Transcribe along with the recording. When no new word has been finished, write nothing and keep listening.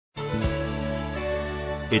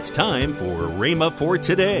It's time for Rhema for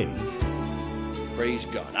Today. Praise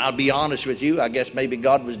God. I'll be honest with you. I guess maybe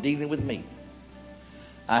God was dealing with me.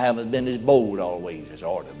 I haven't been as bold always as I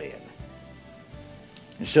ought to have been.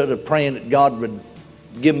 Instead of praying that God would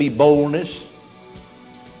give me boldness,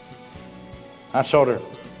 I sort of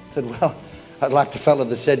said, well, I'd like the fellow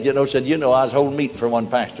that said, I was holding meeting for one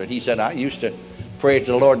pastor. And he said, I used to pray to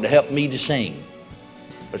the Lord to help me to sing.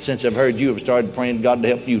 But since I've heard you, I've started praying God to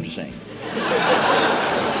help you to sing.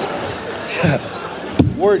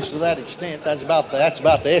 Words to that extent, that's about the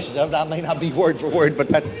essence of it. I may not be word for word, but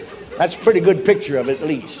that's a pretty good picture of it at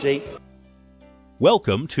least, see?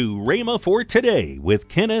 Welcome to Rhema for Today with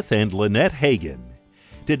Kenneth and Lynette Hagin.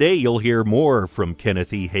 Today you'll hear more from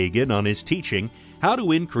Kenneth E. Hagin on his teaching, How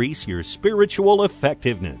to Increase Your Spiritual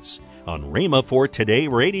Effectiveness, on Rhema for Today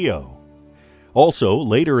Radio. Also,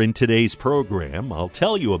 later in today's program, I'll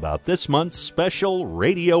tell you about this month's special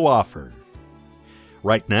radio offer.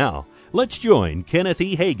 Right now, let's join Kenneth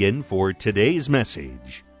E. Hagin for today's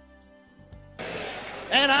message.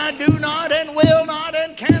 And I do not and will not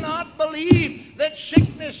and cannot believe that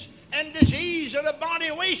sickness and disease of the body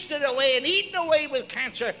wasted away and eaten away with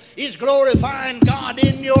cancer is glorifying God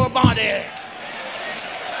in your body.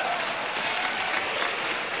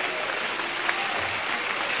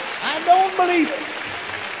 I don't believe it.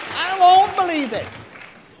 I won't believe it.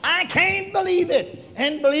 I can't believe it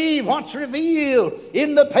and believe what's revealed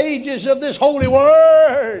in the pages of this holy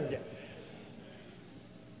word.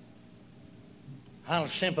 I'll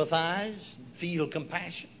sympathize, feel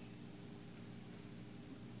compassion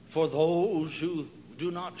for those who do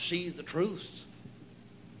not see the truth.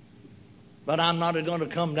 But I'm not going to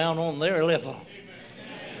come down on their level.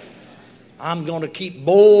 I'm going to keep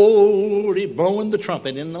boldly blowing the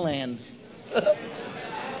trumpet in the land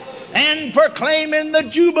and proclaiming the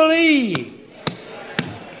jubilee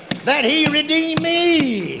that He redeemed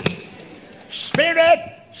me, spirit,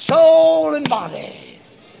 soul, and body,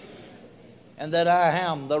 and that I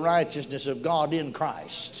am the righteousness of God in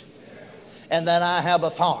Christ, and that I have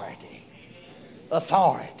authority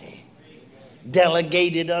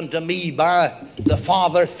delegated unto me by the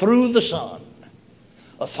Father through the Son.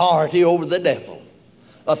 Authority over the devil,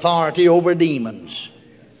 authority over demons,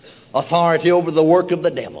 authority over the work of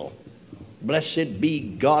the devil. Blessed be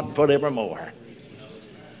God forevermore.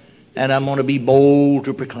 And I'm going to be bold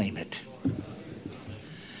to proclaim it.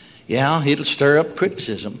 Yeah, it'll stir up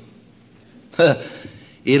criticism.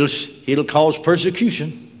 It'll cause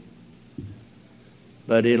persecution.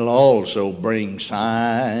 But it'll also bring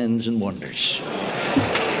signs and wonders.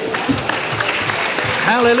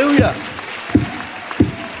 Hallelujah.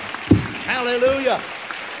 Hallelujah.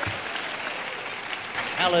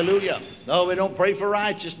 Hallelujah. No, we don't pray for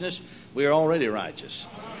righteousness. We are already righteous.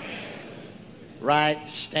 Right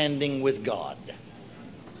standing with God.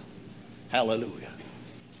 Hallelujah.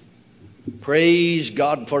 Praise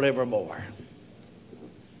God forevermore.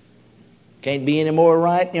 Can't be any more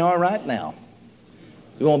right than you are right now.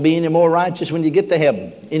 You won't be any more righteous when you get to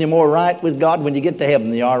heaven. Any more right with God when you get to heaven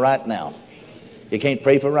than you are right now. You can't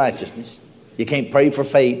pray for righteousness. You can't pray for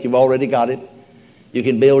faith. You've already got it. You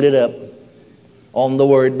can build it up on the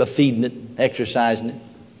Word by feeding it, exercising it.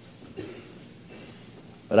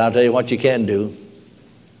 But I'll tell you what you can do.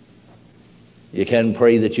 You can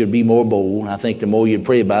pray that you'll be more bold. I think the more you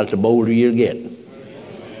pray about it, the bolder you'll get.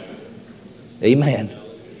 Amen.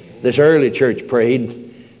 This early church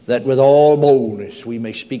prayed that with all boldness we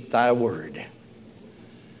may speak thy word.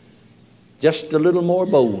 Just a little more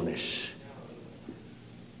boldness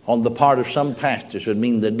on the part of some pastors would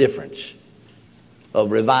mean the difference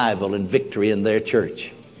of revival and victory in their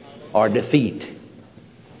church or defeat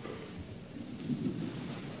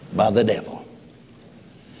by the devil.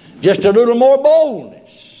 Just a little more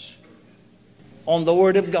boldness on the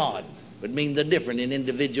Word of God would mean the difference in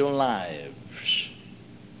individual lives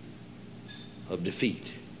of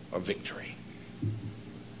defeat or victory.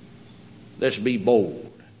 Let's be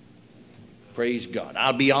bold. Praise God.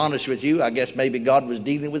 I'll be honest with you. I guess maybe God was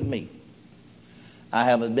dealing with me. I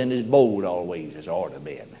haven't been as bold always as I ought to have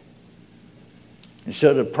been.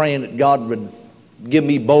 Instead of praying that God would give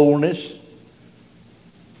me boldness,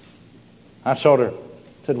 I sort of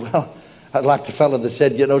said, well, I'd like the fellow that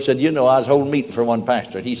said, I was holding meeting for one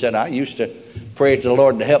pastor. And he said, I used to pray to the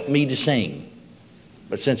Lord to help me to sing.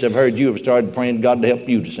 But since I've heard you, I've started praying God to help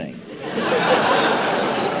you to sing.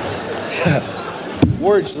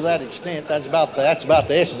 Words to that extent, that's about the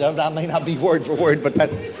essence of it. I may not be word for word, but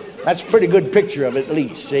that's a pretty good picture of it at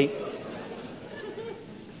least, see?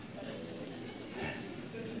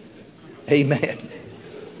 Amen.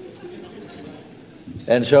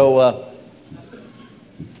 And so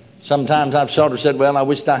Sometimes I've sort of said, well, I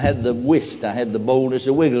wished I had the boldness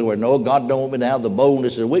of Wigglesworth. No, God don't want me to have the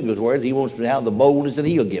boldness of Wigglesworth. He wants me to have the boldness that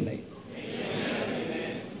He'll give me.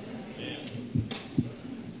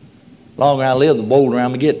 The longer I live, the bolder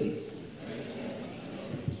I'm getting.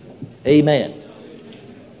 Amen.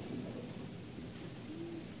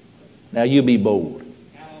 Now you be bold.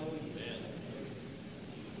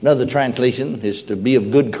 Another translation is to be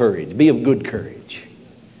of good courage. Be of good courage.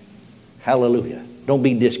 Hallelujah. Don't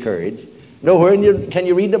be discouraged. Nowhere can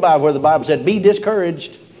you read the Bible where the Bible said, be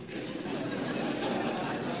discouraged.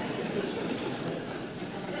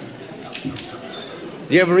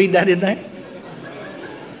 You ever read that in there?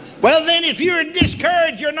 Well, then, if you're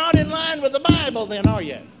discouraged, you're not in line with the Bible, then, are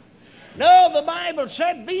you? No, the Bible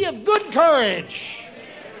said, be of good courage.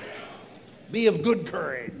 Be of good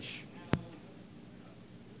courage.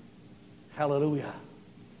 Hallelujah.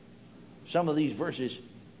 Some of these verses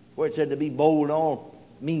where it said to be bold and all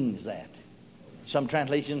means that. Some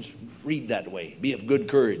translations read that way. Be of good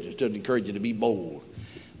courage instead of encourage you to be bold.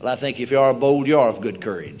 Well, I think if you are bold, you are of good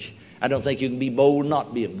courage. I don't think you can be bold and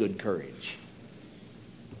not be of good courage.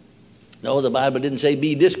 No, the Bible didn't say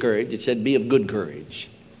be discouraged. It said be of good courage.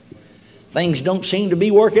 Things don't seem to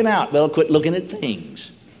be working out. Well, quit looking at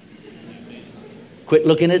things. Quit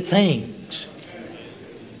looking at things.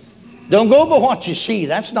 Don't go by what you see.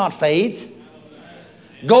 That's not faith.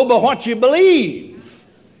 Go by what you believe.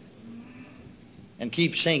 And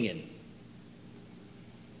keep singing.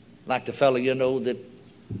 Like the fellow, you know, that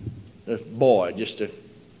the boy, just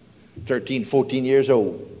 13, 14 years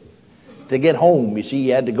old. To get home, you see, he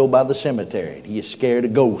had to go by the cemetery. He was scared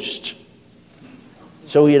of ghosts.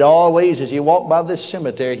 So he'd always, as he walked by this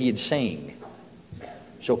cemetery, he'd sing.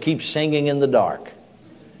 So keep singing in the dark.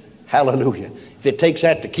 Hallelujah. If it takes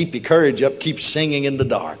that to keep your courage up, keep singing in the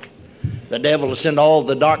dark. The devil will send all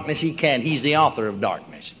the darkness he can. He's the author of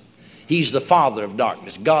darkness. He's the father of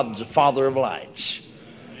darkness. God's the father of lights.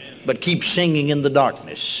 But keep singing in the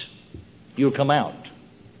darkness. You'll come out.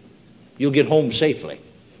 You'll get home safely.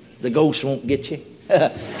 The ghosts won't get you.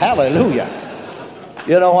 Hallelujah.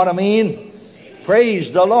 You know what I mean?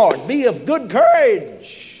 Praise the Lord. Be of good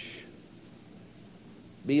courage.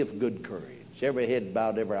 Be of good courage. Every head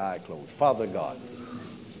bowed, every eye closed. Father God,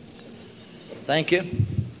 thank you.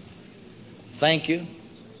 Thank you.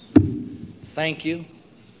 Thank you.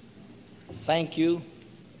 Thank you.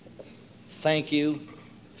 Thank you.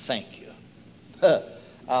 Thank you.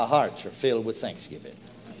 Our hearts are filled with thanksgiving.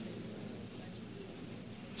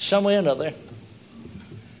 Some way or another,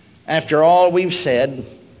 after all we've said,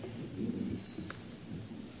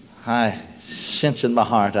 I sense in my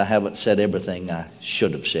heart I haven't said everything I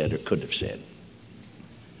should have said or could have said.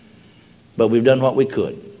 But we've done what we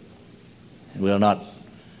could. And we'll not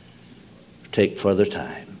take further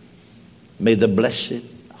time. May the blessed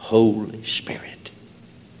Holy Spirit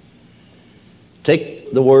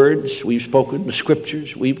take the words we've spoken, the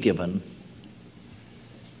scriptures we've given,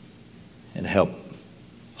 and help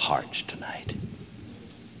hearts tonight,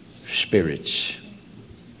 spirits,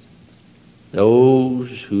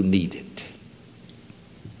 those who need it.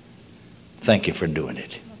 Thank you for doing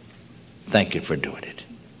it. Thank you for doing it.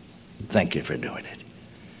 Thank you for doing it.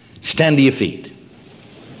 Stand to your feet.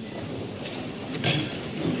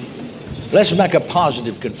 Let's make a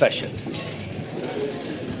positive confession.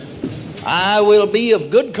 I will be of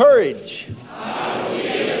good courage. I will be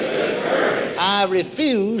of good courage. I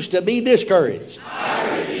refuse to be discouraged.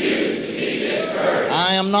 I refuse to be discouraged.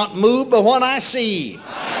 I am not moved by what I see. I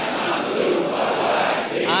am not moved by what I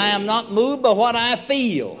see. I am not moved by what I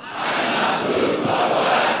feel. I am not moved by what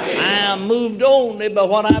I feel. I am moved only by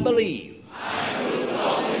what I believe. I am moved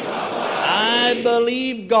only by what I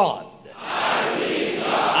believe God. I believe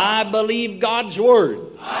God. I believe God's word.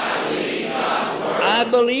 I believe God's word. I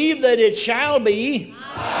believe that it shall be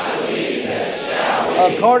I believe that it shall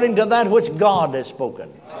be according to that which God has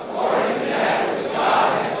spoken. according to that which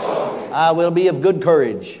God has spoken. I will be of good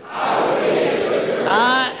courage. I will be of good courage.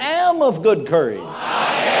 I am of good courage.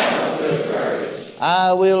 I am of good courage.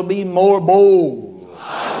 I will be more bold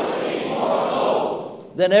I will be more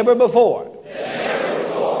bold than ever before. than ever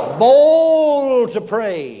before. Bold to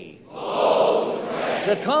pray. Bold to pray.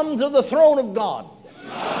 To come to the throne of God.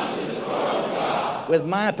 Come to the throne of God. With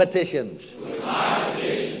my petitions. With my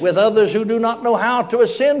petition. With others who do not know how to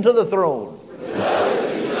ascend to the throne. With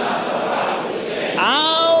others who do not know how to ascend.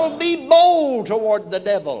 I'll be bold toward the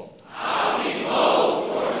devil. I'll be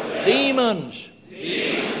bold toward the devil. Demons.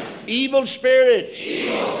 Demons. Evil spirits.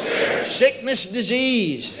 Evil spirits. Sickness,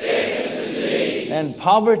 disease. Sickness, disease. And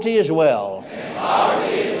poverty as well. And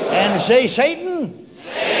poverty as well. And say, Satan,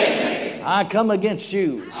 Satan, I come against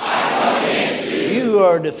you. I come against you.